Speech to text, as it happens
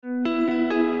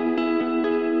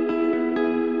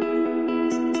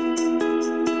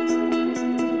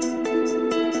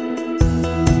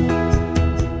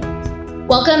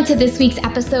Welcome to this week's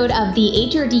episode of the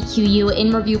HRDQU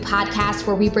In Review podcast,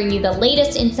 where we bring you the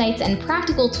latest insights and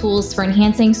practical tools for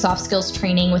enhancing soft skills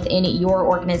training within your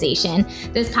organization.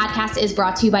 This podcast is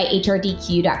brought to you by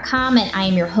HRDQU.com, and I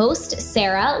am your host,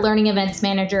 Sarah, Learning Events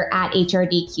Manager at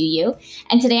HRDQU.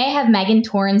 And today I have Megan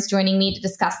Torrens joining me to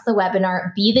discuss the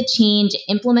webinar, Be the Change,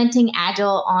 Implementing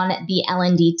Agile on the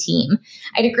L&D Team.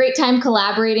 I had a great time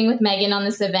collaborating with Megan on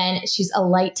this event. She's a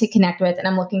light to connect with, and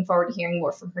I'm looking forward to hearing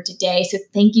more from her today. So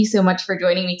thank you so much for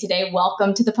joining me today.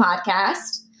 Welcome to the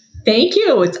podcast. Thank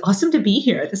you. It's awesome to be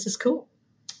here. This is cool.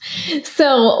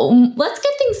 So let's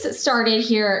get things started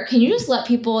here. Can you just let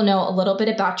people know a little bit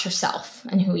about yourself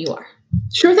and who you are?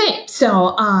 Sure thing.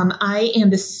 So I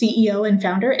am the CEO and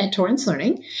founder at Torrens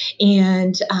Learning,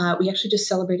 and we actually just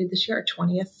celebrated this year our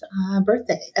 20th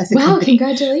birthday as a Wow, company.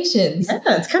 Congratulations. Yeah,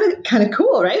 it's kind of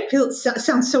cool, right?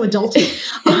 Sounds so adulty.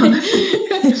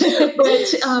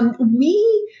 But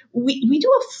we do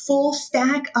a full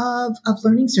stack of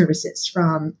learning services,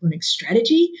 from learning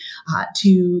strategy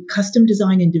to custom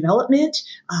design and development.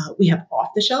 We have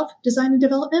off-the-shelf design and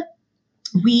development.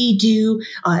 We do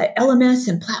LMS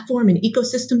and platform and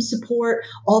ecosystem support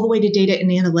all the way to data and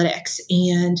analytics.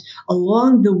 And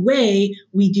along the way,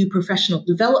 we do professional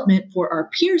development for our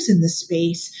peers in this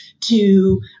space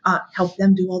to help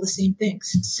them do all the same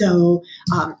things. So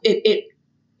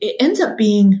it ends up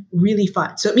being really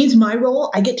fun. So it means my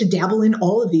role, I get to dabble in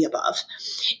all of the above.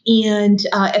 And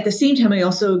at the same time, I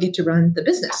also get to run the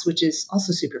business, which is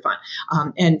also super fun,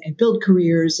 and build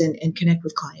careers and connect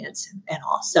with clients and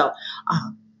all. So,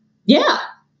 yeah.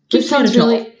 It sounds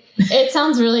really exciting. It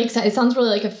sounds really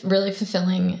like a really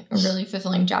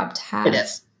fulfilling job to have. It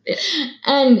is.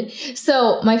 And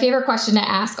so my favorite question to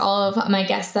ask all of my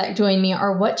guests that join me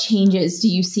are, what changes do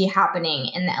you see happening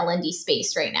in the L&D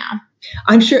space right now?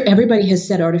 I'm sure everybody has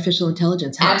said artificial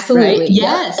intelligence. Absolutely. Right?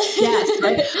 Yes.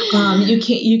 Right.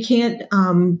 You can't,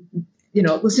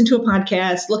 listen to a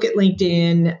podcast, look at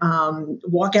LinkedIn,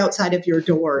 walk outside of your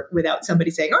door without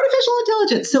somebody saying artificial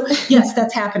intelligence. So yes,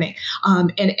 that's happening.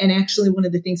 And actually one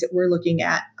of the things that we're looking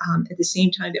at the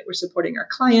same time that we're supporting our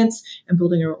clients and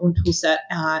building our own tool set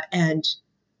and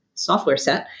software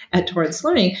set at Torrens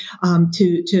Learning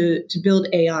to build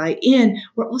AI in,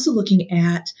 we're also looking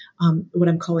at what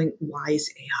I'm calling wise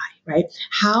AI, right?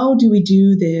 How do we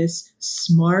do this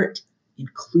smart,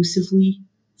 inclusively,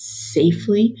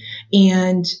 safely,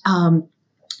 and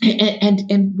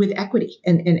with equity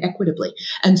and equitably?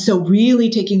 And so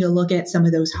really taking a look at some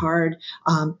of those hard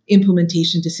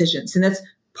implementation decisions. And that's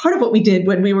part of what we did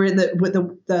when we were in the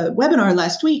webinar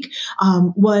last week,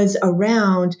 was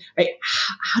around, right,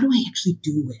 how do I actually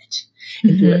do it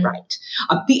and do it right?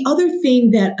 The other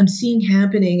thing that I'm seeing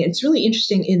happening, and it's really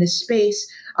interesting in this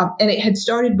space, and it had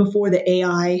started before the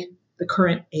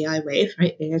current AI wave,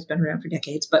 right? AI has been around for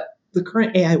decades, but the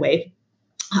current AI wave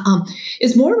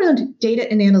is more around data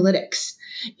and analytics.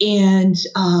 And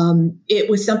it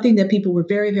was something that people were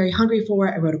very, very hungry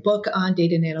for. I wrote a book on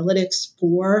data and analytics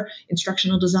for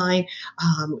instructional design.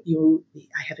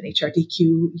 I have an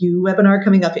HRDQU webinar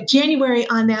coming up in January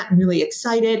on that. I'm really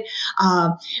excited.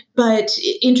 But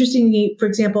interestingly, for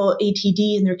example,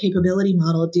 ATD in their capability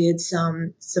model did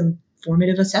some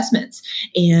formative assessments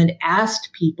and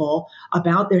asked people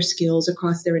about their skills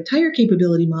across their entire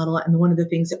capability model. And one of the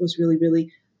things that was really,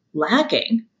 really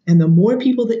lacking, and the more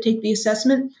people that take the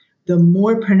assessment, the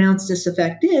more pronounced this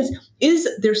effect is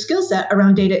their skill set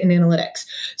around data and analytics.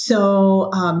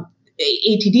 So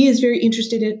ATD is very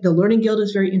interested in it. The Learning Guild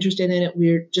is very interested in it.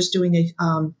 We're just doing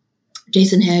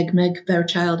Jason Hegg, Meg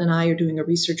Fairchild, and I are doing a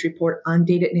research report on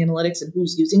data and analytics and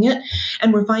who's using it.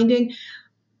 And we're finding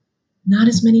not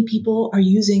as many people are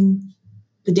using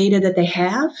the data that they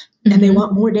have, and they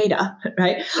want more data,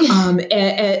 right?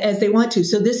 As they want to.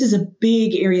 So this is a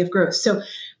big area of growth. So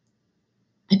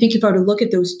I think if I were to look at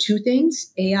those two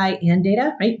things, AI and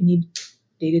data, right? You need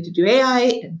data to do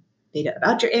AI and data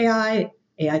about your AI.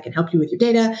 AI can help you with your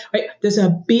data, right? There's a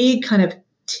big kind of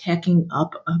teching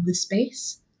up of the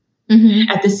space.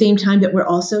 At the same time that we're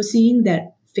also seeing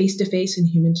that face-to-face and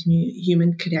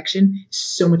human connection is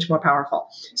so much more powerful.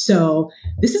 So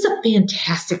this is a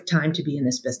fantastic time to be in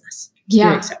this business. Yeah.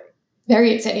 Very exciting.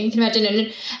 Very exciting. You can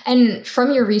imagine. And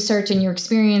from your research and your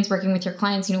experience working with your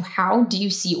clients, how do you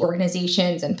see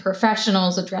organizations and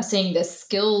professionals addressing the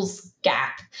skills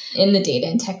gap in the data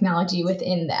and technology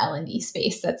within the L&D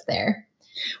space that's there?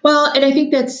 Well, and I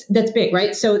think that's big,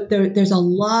 right? So there's a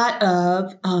lot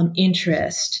of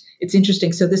interest. It's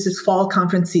interesting. So this is fall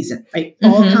conference season, right?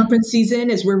 Fall conference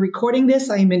season, as we're recording this,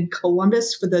 I am in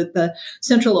Columbus for the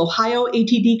Central Ohio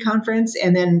ATD conference.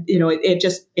 And then,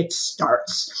 it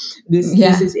starts. This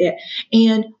is it.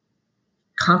 And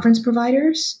conference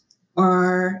providers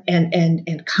are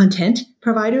and content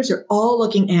providers are all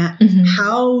looking at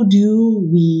how do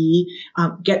we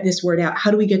get this word out? How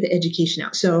do we get the education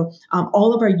out? So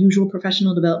all of our usual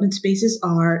professional development spaces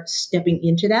are stepping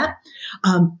into that.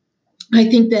 I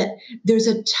think that there's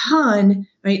a ton,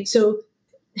 right? So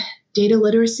data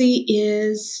literacy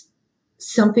is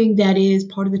something that is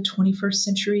part of the 21st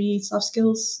century soft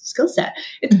skills skill set.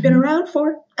 It's been around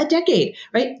for a decade,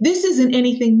 right? This isn't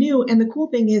anything new. And the cool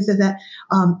thing is that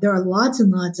there are lots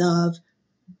and lots of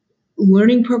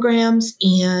learning programs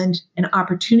and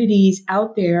opportunities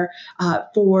out there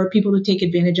for people to take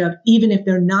advantage of, even if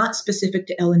they're not specific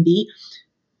to L&D.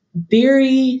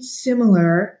 Very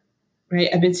similar. Right.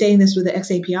 I've been saying this with the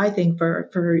XAPI thing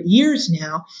for years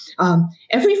now.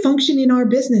 Every function in our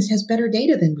business has better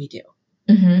data than we do.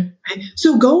 Right?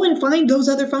 So go and find those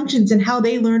other functions and how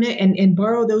they learn it and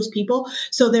borrow those people.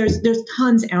 So there's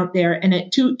tons out there. And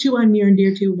two I'm near and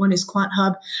dear to. One is Quant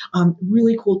Hub,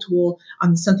 really cool tool.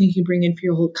 Something you can bring in for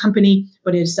your whole company,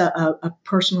 but it's a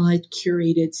personalized,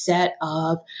 curated set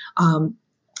of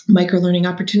micro-learning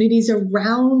opportunities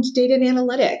around data and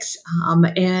analytics.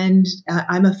 And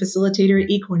I'm a facilitator at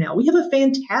eCornell. We have a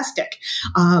fantastic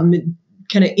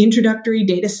kind of introductory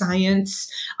data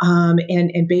science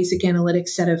and basic analytics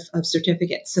set of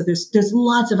certificates. So there's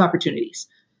lots of opportunities.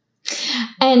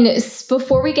 And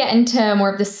before we get into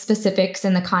more of the specifics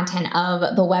and the content of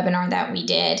the webinar that we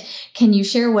did, can you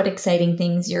share what exciting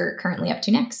things you're currently up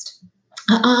to next?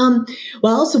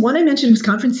 So one I mentioned was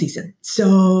conference season.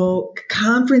 So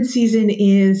conference season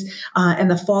is, and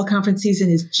the fall conference season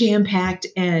is jam-packed,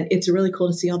 and it's really cool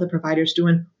to see all the providers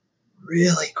doing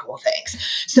really cool things.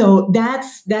 So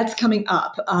that's coming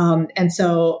up. And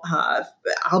so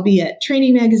I'll be at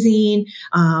Training Magazine.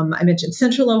 I mentioned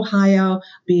Central Ohio,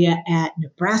 be at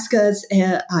Nebraska's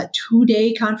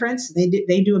 2-day conference.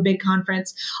 They do a big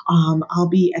conference. I'll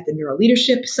be at the Neuro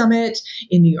Leadership Summit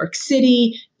in New York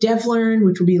City, DevLearn,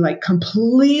 which will be like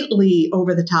completely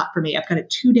over the top for me. I've got a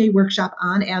 2-day workshop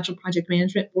on Agile project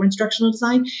management for instructional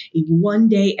design, a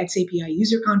 1-day XAPI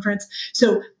user conference.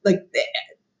 So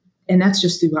and that's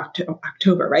just through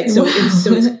October, right? So, wow.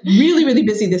 it's really, really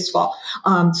busy this fall.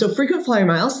 So frequent flyer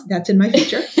miles, that's in my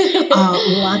future.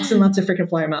 Lots and lots of frequent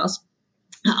flyer miles.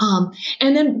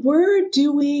 And then we're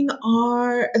doing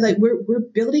we're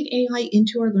building AI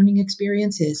into our learning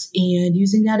experiences and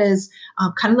using that as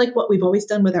kind of like what we've always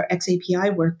done with our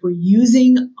XAPI work. We're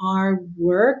using our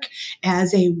work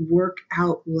as a work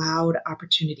out loud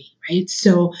opportunity, right?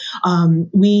 So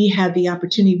we have the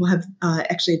opportunity, we'll have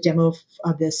actually a demo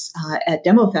of this at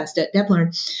DemoFest at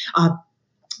DevLearn,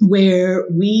 where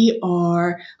we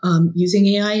are using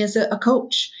AI as a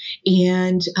coach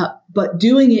and but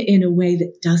doing it in a way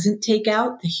that doesn't take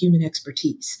out the human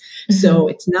expertise. So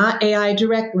it's not AI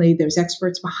directly, there's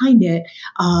experts behind it.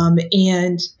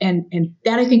 And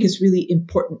that I think is really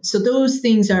important. So those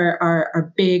things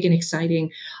are big and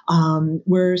exciting.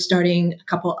 We're starting a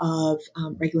couple of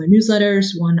regular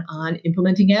newsletters, one on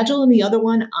implementing Agile and the other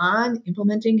one on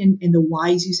implementing and the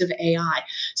wise use of AI.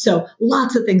 So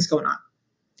lots of things going on.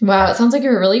 Wow, it sounds like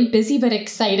you're really busy but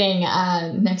exciting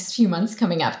next few months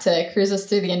coming up to cruise us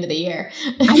through the end of the year.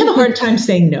 I have a hard time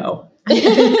saying no.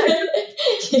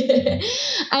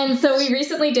 And so we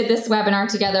recently did this webinar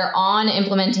together on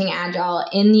implementing Agile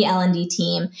in the L&D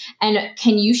team. And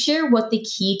can you share what the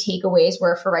key takeaways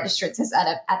were for registrants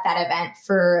at that event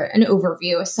for an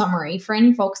overview, a summary for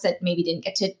any folks that maybe didn't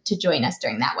get to join us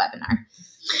during that webinar?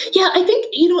 Yeah, I think,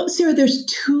 Sarah, there's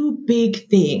two big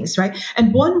things, right?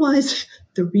 And one was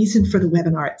the reason for the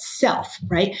webinar itself,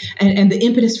 right? And the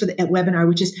impetus for the webinar,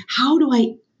 which is how do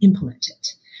I implement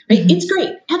it? Right? It's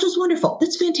great. Agile's wonderful.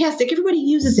 That's fantastic. Everybody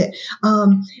uses it.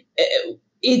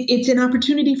 It's an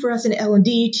opportunity for us in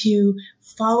L&D to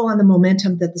follow on the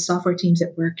momentum that the software teams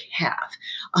at work have.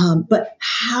 But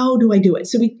how do I do it?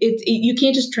 So you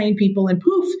can't just train people and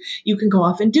poof, you can go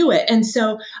off and do it. And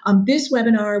so this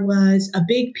webinar was a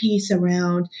big piece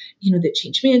around, the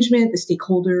change management, the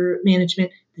stakeholder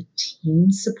management, the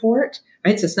team support,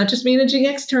 right? So it's not just managing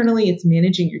externally, it's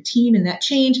managing your team and that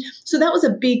change. So that was a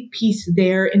big piece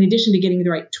there, in addition to getting the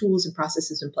right tools and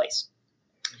processes in place.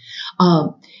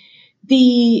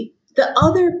 The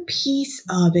other piece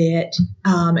of it,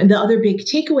 and the other big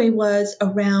takeaway was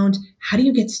around how do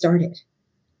you get started,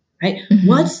 right?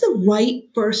 What's the right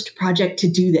first project to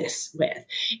do this with?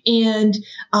 And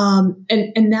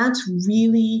that's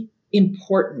really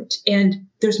important. And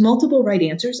there's multiple right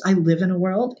answers. I live in a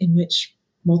world in which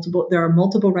there are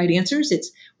multiple right answers.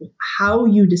 It's how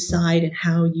you decide and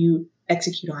how you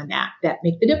execute on that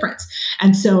make the difference.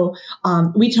 And so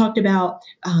we talked about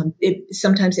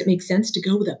sometimes it makes sense to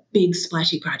go with a big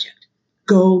splashy project.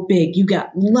 Go big. You've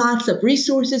got lots of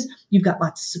resources. You've got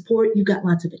lots of support. You've got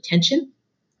lots of attention.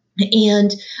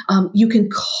 And you can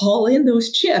call in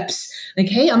those chips like,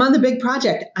 hey, I'm on the big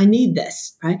project. I need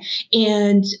this, right?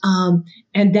 And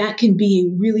that can be a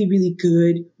really, really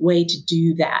good way to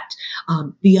do that.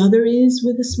 The other is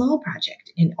with a small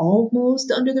project and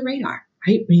almost under the radar,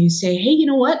 right? When you say, hey, you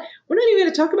know what? We're not even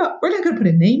going to talk about, we're not going to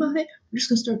put a name on it. We're just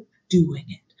going to start doing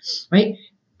it, right?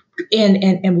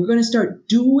 And we're going to start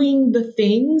doing the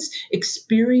things,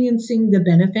 experiencing the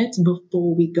benefits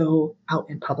before we go out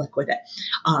in public with it.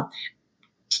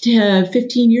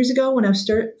 15 years ago, when I was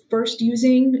first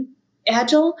using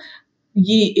Agile,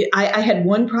 I had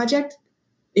one project.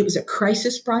 It was a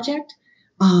crisis project.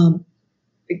 The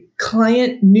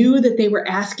client knew that they were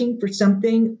asking for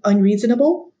something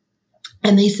unreasonable.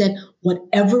 And they said,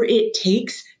 whatever it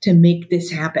takes to make this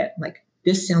happen. Like,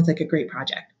 this sounds like a great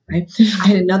project. Right? I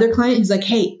had another client who's like,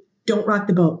 hey, don't rock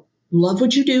the boat. Love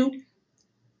what you do.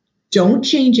 Don't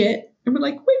change it. And we're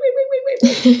like, wait.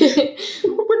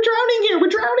 We're drowning here. We're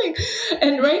drowning.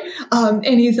 And right.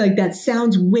 And he's like, that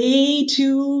sounds way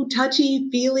too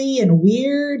touchy-feely and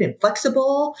weird and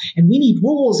flexible. And we need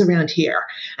rules around here.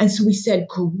 And so we said,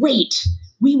 great.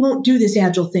 We won't do this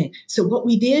Agile thing. So what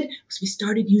we did was we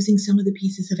started using some of the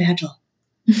pieces of Agile.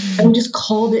 And we just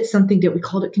called it something that we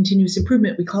called it continuous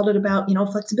improvement. We called it about,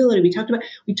 flexibility. We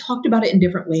talked about it in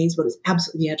different ways, but it was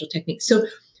absolutely Agile techniques. So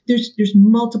there's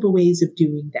multiple ways of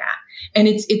doing that. And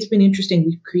it's been interesting.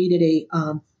 We've created a,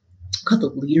 called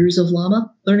the Leaders of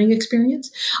Llama learning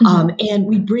experience. And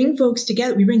we bring folks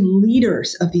together. We bring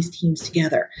leaders of these teams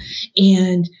together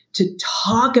and to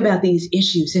talk about these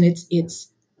issues. And it's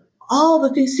all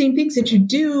the same things that you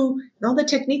do, and all the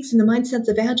techniques and the mindsets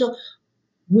of Agile,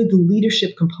 with the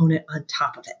leadership component on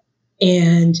top of it.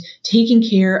 And taking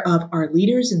care of our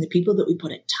leaders and the people that we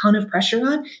put a ton of pressure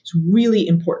on is really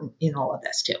important in all of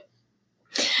this too.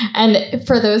 And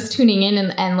for those tuning in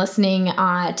and listening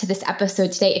to this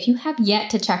episode today, if you have yet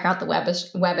to check out the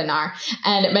webinar,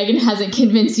 and Megan hasn't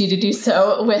convinced you to do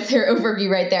so with her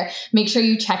overview right there, make sure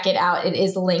you check it out. It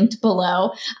is linked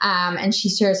below. And she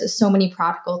shares so many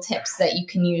practical tips that you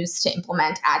can use to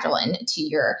implement Agile into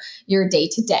your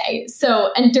day-to-day.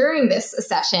 So, and during this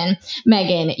session,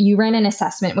 Megan, you ran an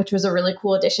assessment, which was a really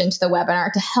cool addition to the webinar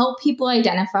to help people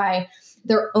identify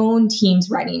their own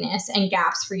team's readiness and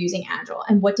gaps for using Agile.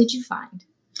 And what did you find?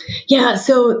 Yeah,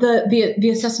 so the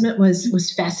assessment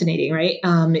was fascinating, right?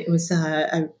 It was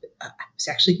I was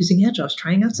actually using Agile. I was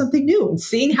trying out something new and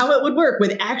seeing how it would work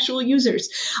with actual users.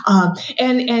 And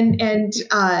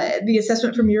the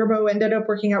assessment from Eurobo ended up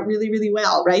working out really, really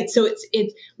well, right? So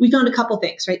we found a couple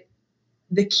things, right?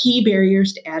 The key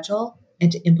barriers to Agile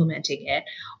and to implementing it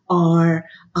are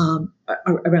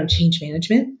around change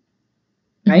management.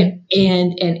 Right.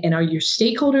 And are your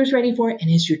stakeholders ready for it? And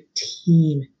is your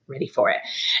team ready for it?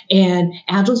 And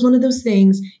Agile is one of those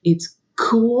things. It's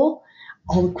cool.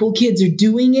 All the cool kids are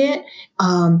doing it.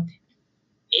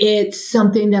 It's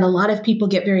something that a lot of people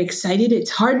get very excited. It's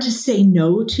hard to say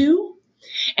no to.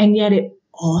 And yet it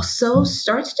also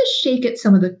starts to shake at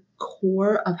some of the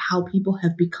core of how people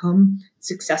have become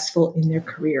successful in their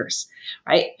careers.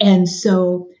 Right. And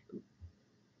so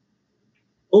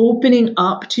opening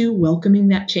up to welcoming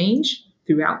that change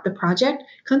throughout the project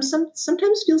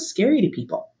sometimes feels scary to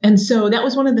people. And so that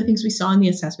was one of the things we saw in the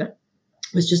assessment,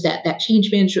 was just that change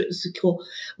management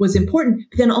was important,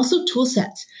 but then also tool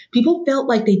sets. People felt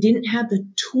like they didn't have the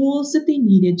tools that they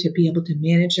needed to be able to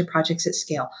manage their projects at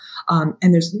scale.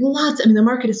 And there's lots, the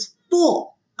market is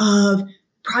full of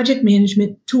project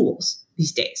management tools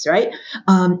these days, right?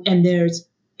 And there's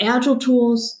Agile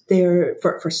tools there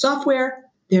for software.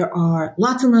 There are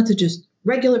lots and lots of just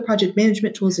regular project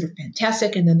management tools that are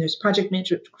fantastic. And then there's project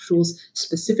management tools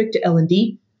specific to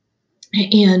L&D.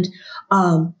 And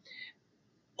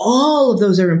all of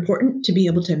those are important to be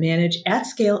able to manage at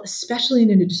scale, especially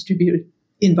in a distributed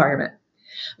environment.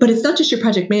 But it's not just your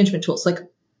project management tools. Like,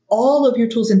 all of your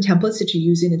tools and templates that you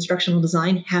use in instructional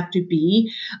design have to be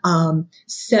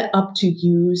set up to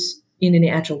use in an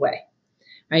Agile way.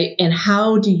 Right? And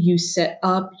how do you set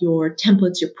up your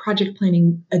templates, your project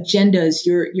planning agendas,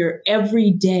 your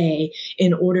everyday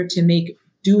in order to make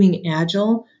doing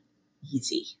Agile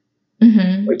easy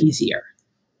or easier?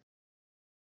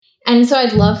 And so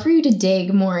I'd love for you to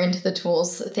dig more into the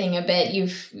tools thing a bit.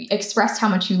 You've expressed how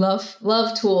much you love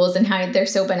tools and how they're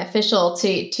so beneficial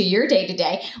to your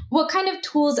day-to-day. What kind of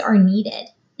tools are needed?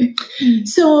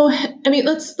 So,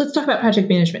 let's talk about project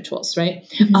management tools,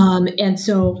 right? And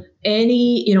so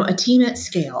a team at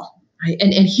scale, right?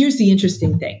 And here's the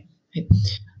interesting thing. Right?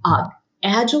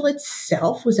 Agile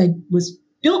itself was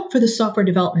built for the software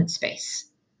development space.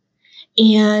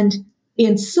 And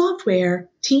in software,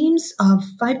 teams of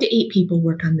 5 to 8 people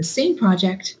work on the same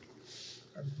project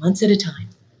for months at a time.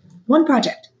 One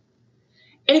project.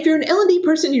 And if you're an L&D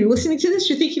person, you're listening to this,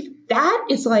 you're thinking, that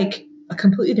is like a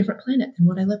completely different planet than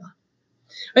what I live on.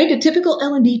 Right? A typical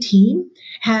L&D team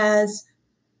has,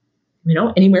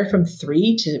 anywhere from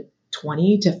 3 to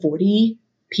 20 to 40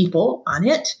 people on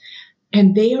it.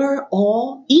 And they are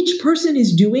each person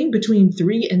is doing between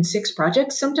 3 and 6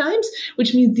 projects sometimes,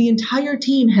 which means the entire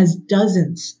team has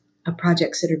dozens of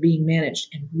projects that are being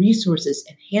managed and resources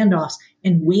and handoffs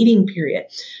and waiting period.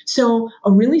 So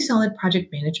a really solid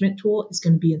project management tool is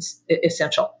going to be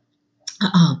essential.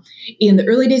 In the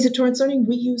early days of Torrance Learning,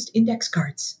 we used index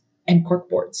cards and cork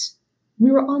boards. We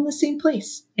were all in the same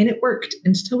place, and it worked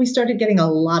until we started getting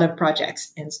a lot of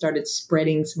projects and started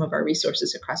spreading some of our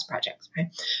resources across projects, right?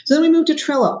 So then we moved to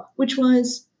Trello, which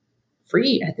was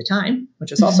free at the time,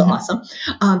 which was also awesome,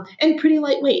 and pretty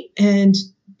lightweight and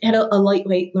had a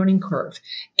lightweight learning curve.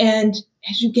 And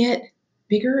as you get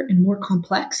bigger and more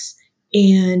complex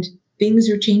and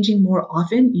things are changing more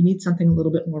often, you need something a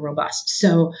little bit more robust.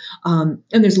 So, and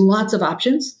there's lots of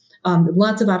options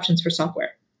for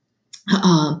software.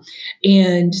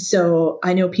 And so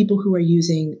I know people who are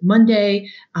using Monday.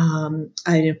 I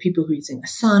know people who are using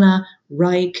Asana,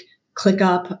 Rike,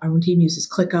 ClickUp. Our own team uses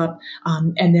ClickUp.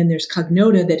 And then there's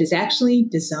Cognota that is actually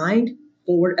designed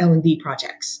for L&D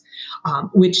projects,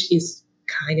 which is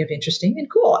kind of interesting and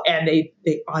cool. And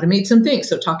they automate some things.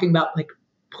 So talking about like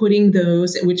putting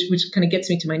those, which kind of gets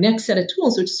me to my next set of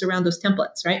tools, which is around those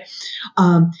templates, right?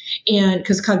 And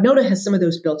because Cognota has some of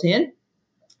those built in.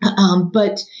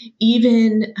 But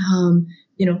even,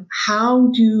 how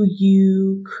do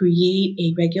you create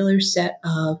a regular set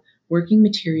of working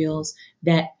materials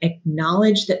that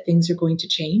acknowledge that things are going to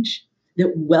change,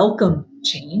 that welcome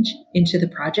change into the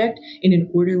project in an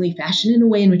orderly fashion, in a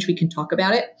way in which we can talk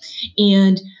about it?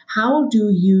 And how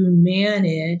do you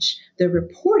manage the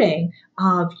reporting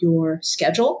of your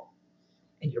schedule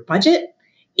and your budget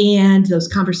and those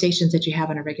conversations that you have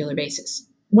on a regular basis?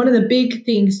 One of the big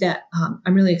things that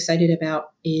I'm really excited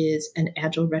about is an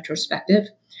Agile retrospective,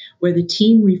 where the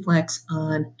team reflects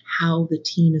on how the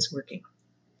team is working.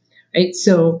 Right,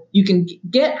 so you can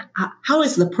get how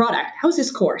is the product? How is this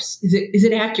course? Is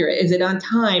it accurate? Is it on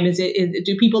time?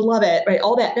 Do people love it? Right,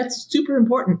 all that's super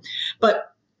important.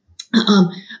 But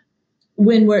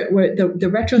when we're the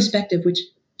retrospective, which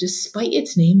despite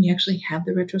its name, we actually have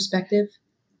the retrospective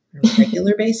on a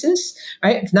regular basis,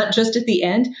 right? It's not just at the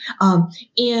end.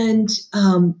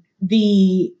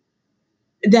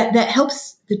 That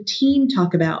helps the team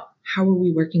talk about how are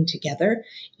we working together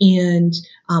and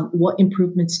what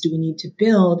improvements do we need to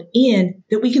build in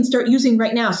that we can start using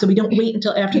right now, so we don't wait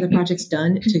until after the project's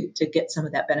done to get some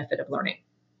of that benefit of learning.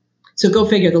 So go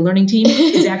figure, the learning team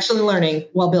is actually learning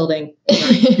while building.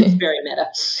 It's very meta.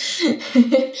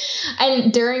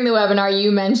 And during the webinar, you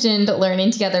mentioned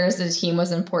learning together as a team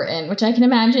was important, which I can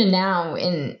imagine now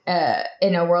in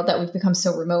a world that we've become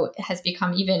so remote has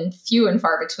become even few and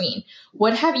far between.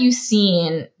 What have you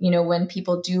seen, when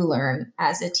people do learn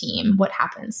as a team? What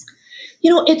happens?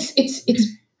 It's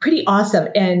pretty awesome.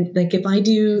 And like if I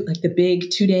do like the big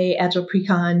 2-day Agile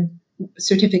Pre-Con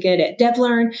certificate at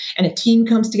DevLearn and a team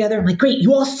comes together, I'm like, great,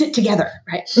 you all sit together,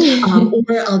 right?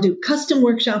 Or I'll do custom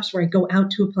workshops where I go out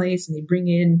to a place and they bring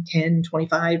in 10,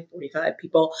 25, 45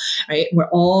 people, right? We're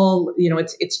all,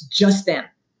 it's just them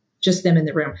in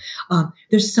the room.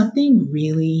 There's something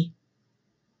really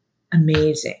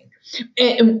amazing.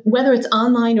 And whether it's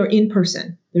online or in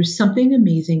person, there's something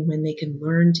amazing when they can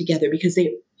learn together because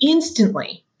they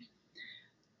instantly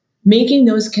making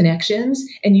those connections,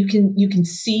 and you can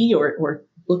see or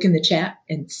look in the chat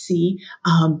and see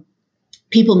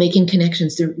people making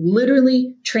connections. They're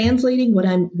literally translating what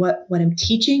I'm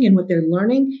teaching and what they're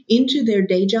learning into their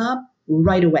day job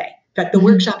right away. In fact, the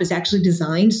workshop is actually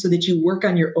designed so that you work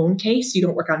on your own case. You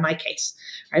don't work on my case,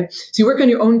 right? So you work on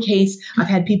your own case. I've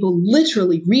had people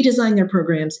literally redesign their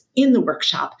programs in the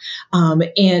workshop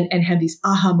and have these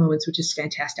aha moments, which is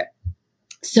fantastic.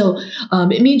 So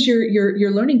it means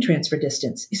your learning transfer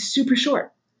distance is super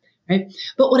short, right?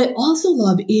 But what I also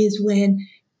love is when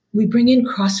we bring in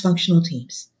cross-functional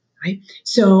teams, right?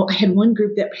 So I had one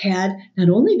group that had not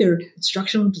only their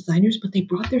instructional designers, but they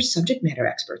brought their subject matter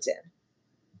experts in.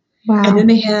 Wow. And then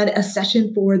they had a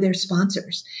session for their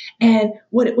sponsors. And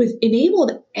what it was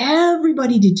enabled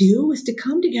everybody to do was to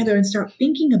come together and start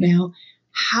thinking about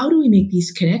how do we make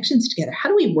these connections together? How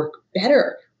do we work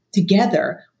better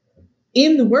together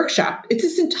in the workshop, it's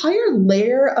this entire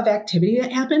layer of activity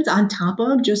that happens on top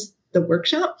of just the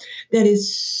workshop that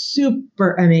is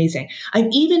super amazing. I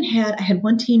had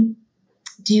one team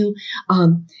do,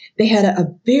 they had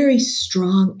a very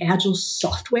strong Agile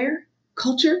software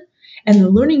culture, and the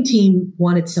learning team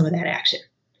wanted some of that action.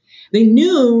 They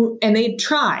knew, and they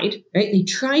tried, right? They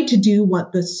tried to do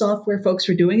what the software folks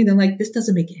were doing, and they're like, this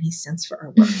doesn't make any sense for our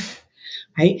work,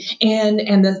 right?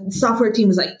 And the software team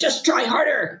was like, just try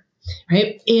harder,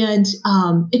 right? And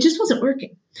it just wasn't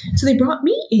working. So they brought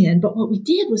me in, but what we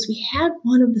did was we had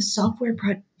one of the software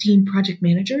team project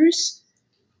managers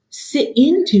sit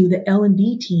into the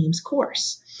L&D team's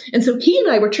course. And so he and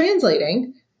I were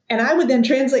translating, and I would then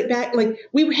translate back. Like,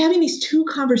 we were having these two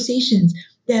conversations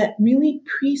that really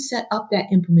pre-set up that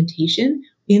implementation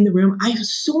in the room. I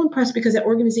was so impressed because that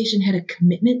organization had a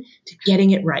commitment to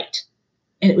getting it right.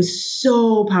 And it was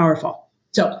so powerful.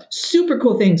 So super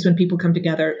cool things when people come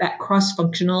together, that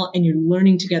cross-functional, and you're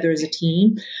learning together as a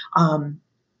team.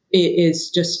 It is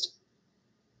just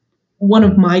one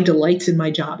of my delights in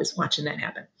my job is watching that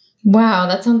happen. Wow,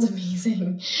 that sounds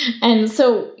amazing. And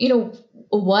so,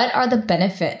 what are the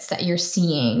benefits that you're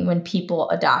seeing when people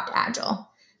adopt Agile?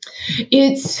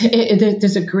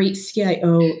 There's a great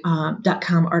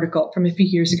CIO.com article from a few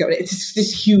years ago. It's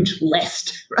this huge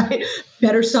list, right?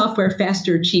 Better software,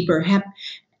 faster, cheaper,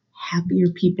 happier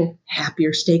people,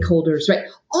 happier stakeholders, right?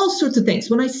 All sorts of things.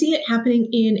 When I see it happening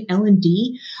in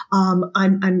L&D,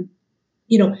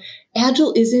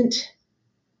 Agile isn't.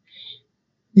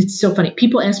 It's so funny.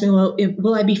 People ask me, well,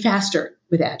 will I be faster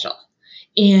with Agile?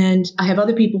 And I have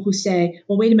other people who say,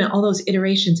 well, wait a minute, all those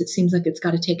iterations, it seems like it's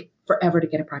got to take forever to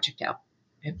get a project out.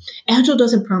 Okay? Agile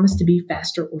doesn't promise to be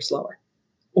faster or slower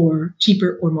or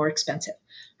cheaper or more expensive,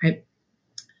 right?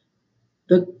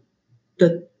 The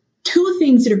two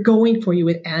things that are going for you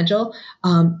with Agile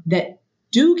that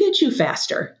do get you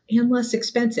faster and less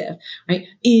expensive, right,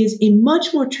 is a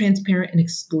much more transparent and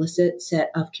explicit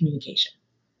set of communication.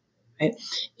 Right?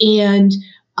 And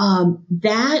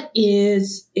that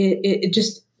is it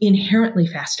just inherently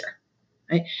faster.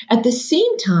 Right? At the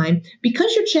same time,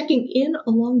 because you're checking in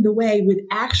along the way with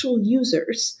actual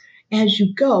users as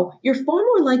you go, you're far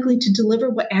more likely to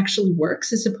deliver what actually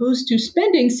works as opposed to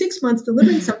spending 6 months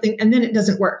delivering something and then it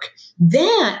doesn't work.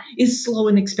 That is slow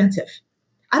and expensive.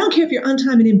 I don't care if you're on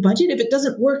time and in budget. If it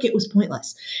doesn't work, it was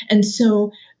pointless. And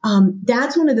so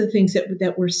that's one of the things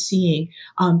that we're seeing.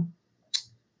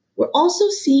 We're also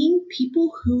seeing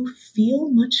people who feel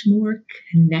much more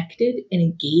connected and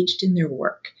engaged in their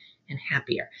work and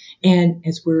happier. And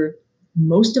as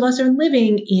most of us are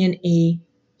living in a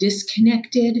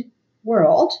disconnected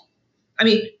world. I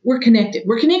mean, we're connected.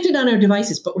 We're connected on our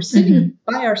devices, but we're sitting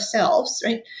by ourselves,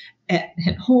 right?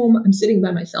 At home, I'm sitting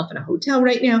by myself in a hotel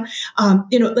right now.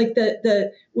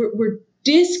 We're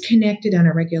disconnected on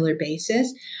a regular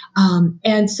basis.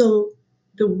 And so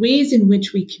the ways in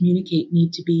which we communicate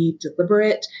need to be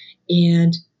deliberate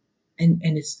and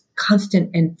as constant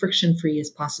and friction-free as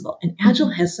possible. And Agile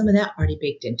has some of that already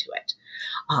baked into it,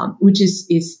 which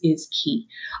is key.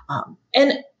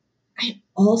 And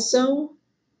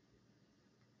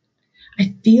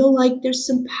I feel like there's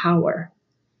some power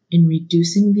in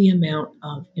reducing the amount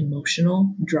of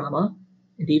emotional drama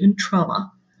and even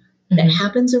trauma that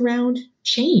happens around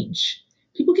change.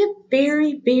 People get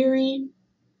very, very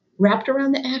wrapped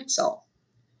around the axle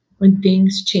when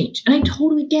things change. And I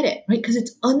totally get it, right? Because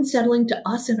it's unsettling to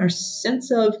us and our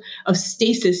sense of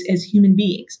stasis as human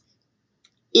beings.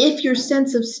 If your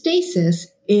sense of stasis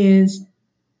is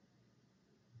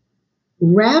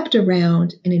wrapped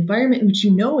around an environment in which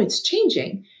it's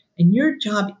changing, and your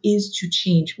job is to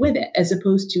change with it, as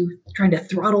opposed to trying to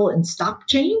throttle and stop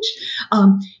change,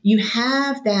 you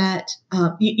have that,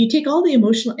 you take all the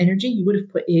emotional energy you would have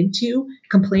put into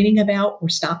complaining about or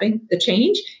stopping the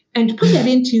change and put that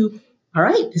into, all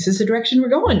right, this is the direction we're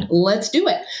going. Let's do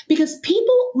it. Because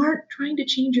people aren't trying to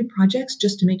change your projects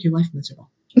just to make your life miserable.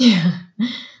 Yeah.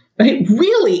 Right?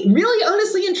 Really, really,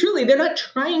 honestly and truly, they're not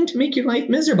trying to make your life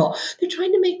miserable. They're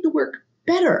trying to make the work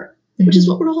better, which is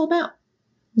what we're all about.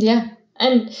 Yeah.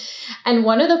 And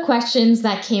one of the questions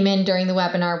that came in during the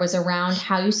webinar was around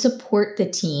how you support the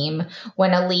team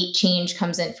when a late change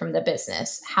comes in from the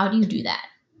business. How do you do that?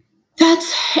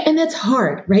 That's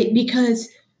hard, right? Because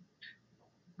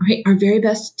our very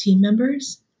best team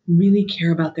members really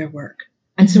care about their work.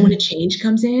 And so when a change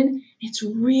comes in, it's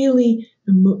really,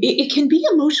 it can be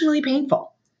emotionally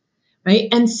painful, right?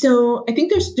 And so I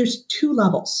think there's two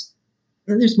levels.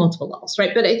 And there's multiple levels,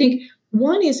 right? But I think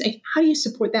one is how do you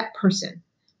support that person,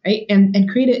 right? And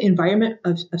create an environment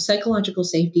of psychological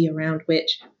safety around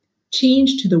which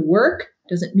change to the work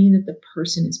doesn't mean that the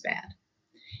person is bad.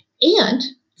 And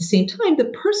at the same time,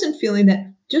 the person feeling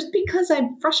that just because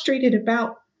I'm frustrated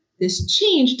about this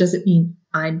change doesn't mean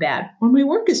I'm bad or my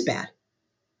work is bad.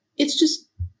 It's just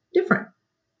different,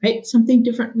 right? Something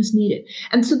different was needed.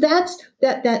 And so that's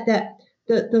the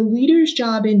leader's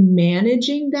job in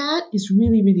managing that is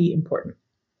really, really important.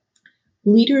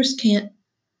 Leaders can't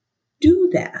do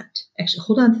that. Actually,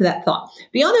 hold on to that thought.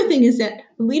 The other thing is that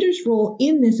the leader's role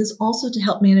in this is also to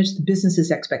help manage the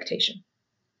business's expectation.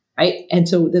 Right. And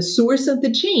so the source of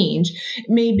the change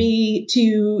may be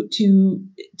to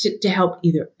help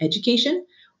either education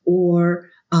or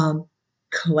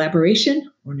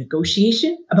collaboration or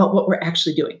negotiation about what we're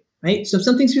actually doing. Right. So if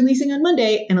something's releasing on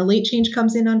Monday and a late change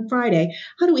comes in on Friday,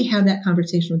 how do we have that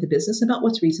conversation with the business about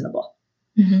what's reasonable?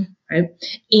 Mm-hmm. Right.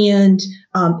 And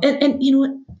you know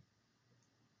what?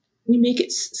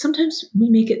 Sometimes we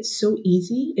make it so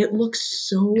easy. It looks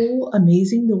so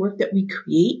amazing, the work that we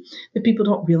create, that people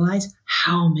don't realize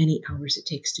how many hours it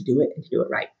takes to do it and to do it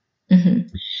right. Mm-hmm.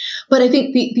 But I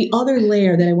think the other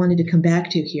layer that I wanted to come back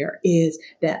to here is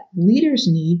that leaders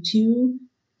need to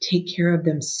take care of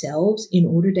themselves in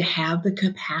order to have the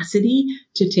capacity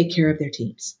to take care of their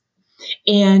teams.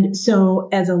 And so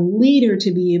as a leader,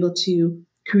 to be able to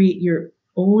create your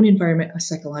own environment of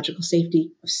psychological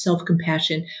safety, of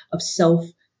self-compassion, of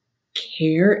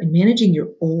self-care, and managing your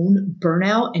own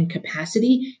burnout and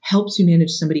capacity helps you manage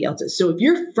somebody else's. So if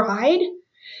you're fried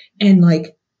and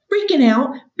like freaking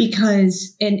out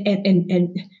because and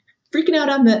freaking out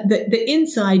on the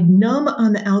inside, numb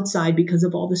on the outside because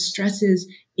of all the stresses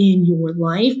in your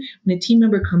life, when a team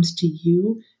member comes to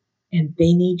you and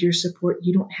they need your support,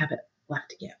 you don't have it left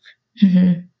to give.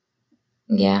 Mm-hmm.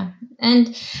 Yeah.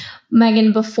 And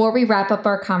Megan, before we wrap up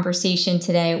our conversation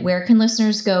today, where can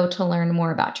listeners go to learn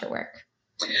more about your work?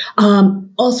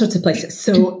 All sorts of places.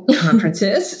 So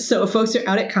conferences. So if folks are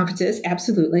out at conferences,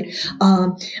 absolutely.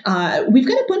 We've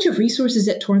got a bunch of resources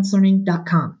at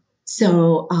torranceLearning.com.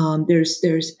 So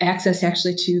there's access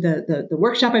actually to the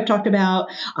workshop I've talked about.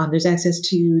 There's access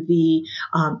to the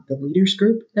leaders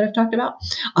group that I've talked about,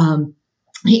 and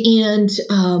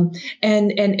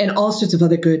all sorts of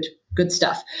other good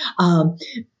stuff.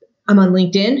 I'm on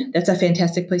LinkedIn. That's a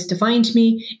fantastic place to find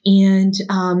me. And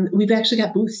we've actually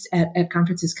got booths at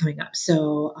conferences coming up.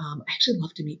 So I actually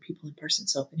love to meet people in person.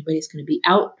 So if anybody's going to be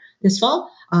out this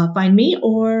fall, find me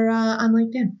or on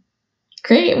LinkedIn.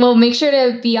 Great. Well, make sure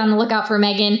to be on the lookout for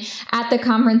Megan at the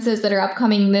conferences that are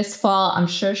upcoming this fall. I'm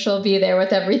sure she'll be there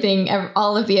with everything,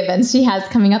 all of the events she has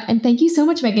coming up. And thank you so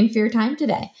much, Megan, for your time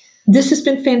today. This has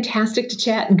been fantastic to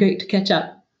chat and great to catch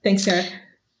up. Thanks, Sarah.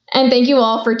 And thank you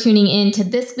all for tuning in to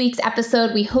this week's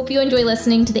episode. We hope you enjoy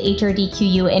listening to the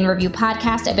HRDQU in Review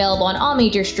podcast, available on all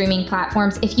major streaming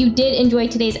platforms. If you did enjoy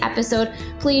today's episode,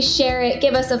 please share it,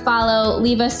 give us a follow,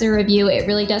 leave us a review. It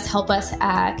really does help us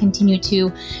continue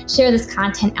to share this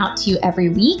content out to you every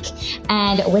week.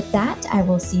 And with that, I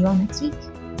will see you all next week.